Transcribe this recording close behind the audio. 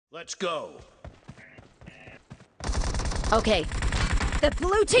Let's go. Okay. The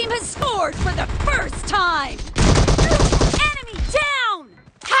blue team has scored for the first time! Enemy down!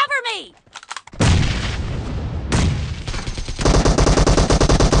 Cover me!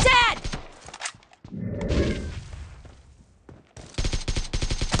 Dead!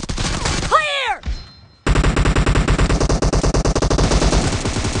 Clear!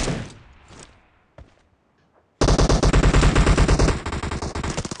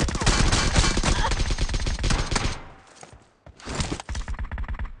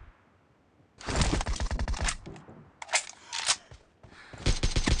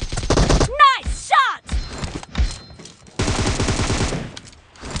 Nice shot!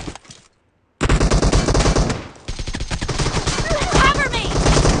 Cover me!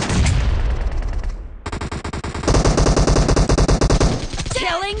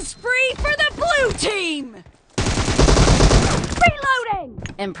 Killing spree for the blue team! Reloading!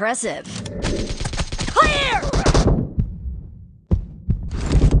 Impressive. Clear!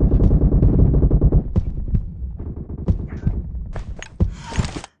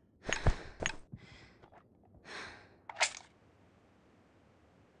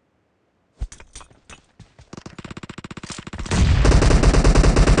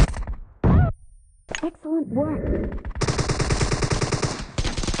 Excellent work.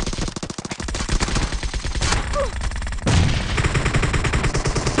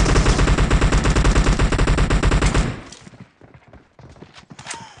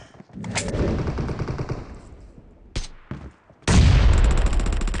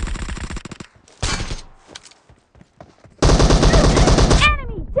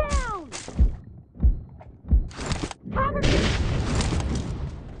 Enemy down! Cover me!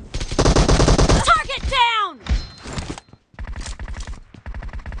 Target down!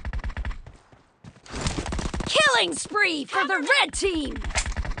 Killing spree for the red team!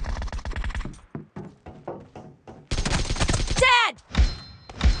 Dead!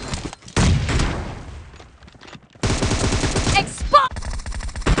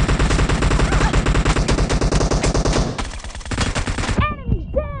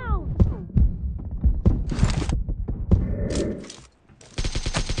 Enemy down!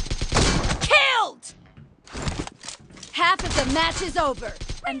 Killed! Half of the match is over,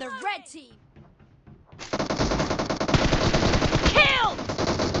 and the red team... Killed!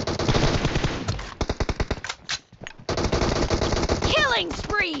 Killing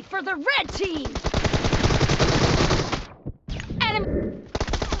spree for the red team! Enemy...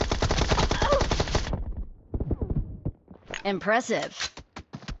 Impressive.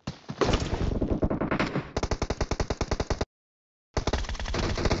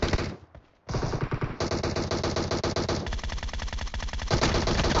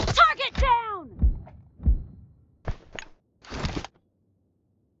 Target down!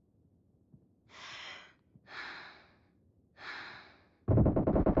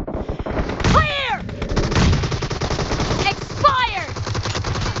 Clear! Expired!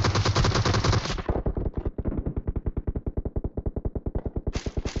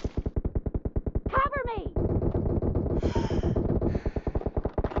 Cover me!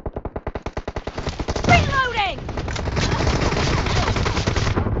 Reloading!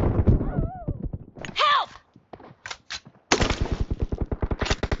 Help!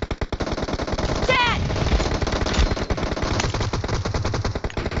 Dead!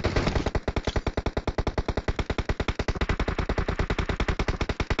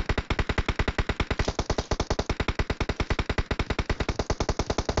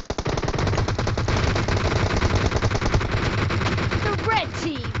 The red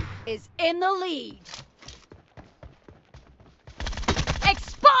team is in the lead.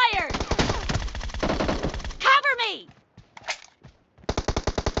 Expired! Cover me!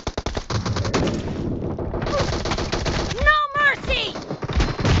 No mercy!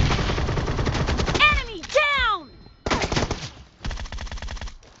 Enemy down!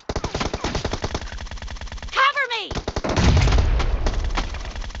 Cover me!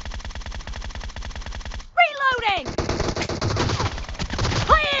 Reloading!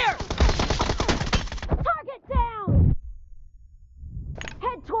 Clear!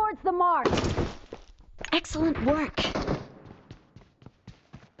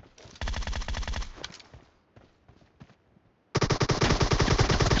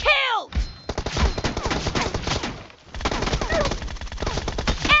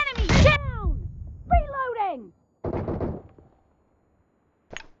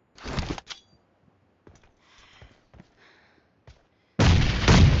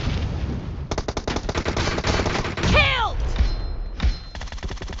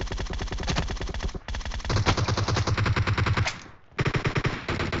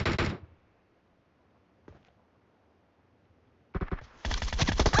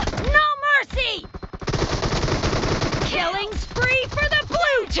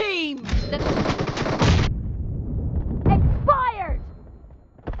 Expired!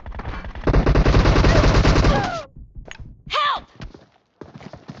 Help!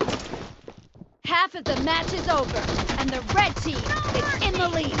 Half of the match is over, and the red team is in the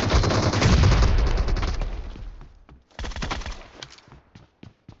lead.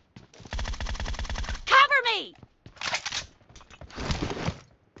 Cover me!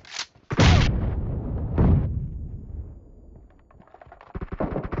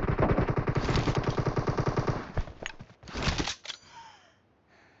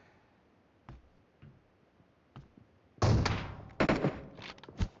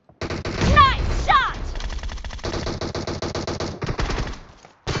 Nice shot!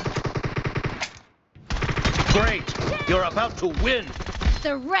 Great! You're about to win!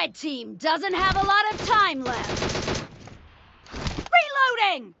 The red team doesn't have a lot of time left.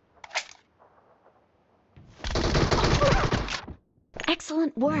 Reloading!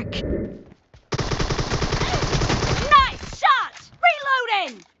 Excellent work. Nice shot!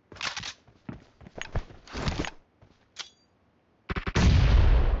 Reloading!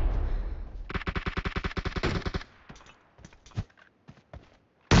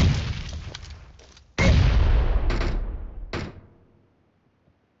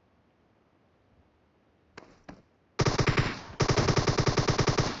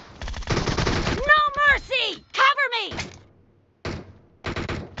 No mercy! Cover me!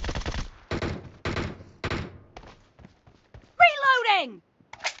 Reloading!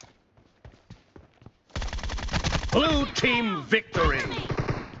 Blue team victory! Cover me!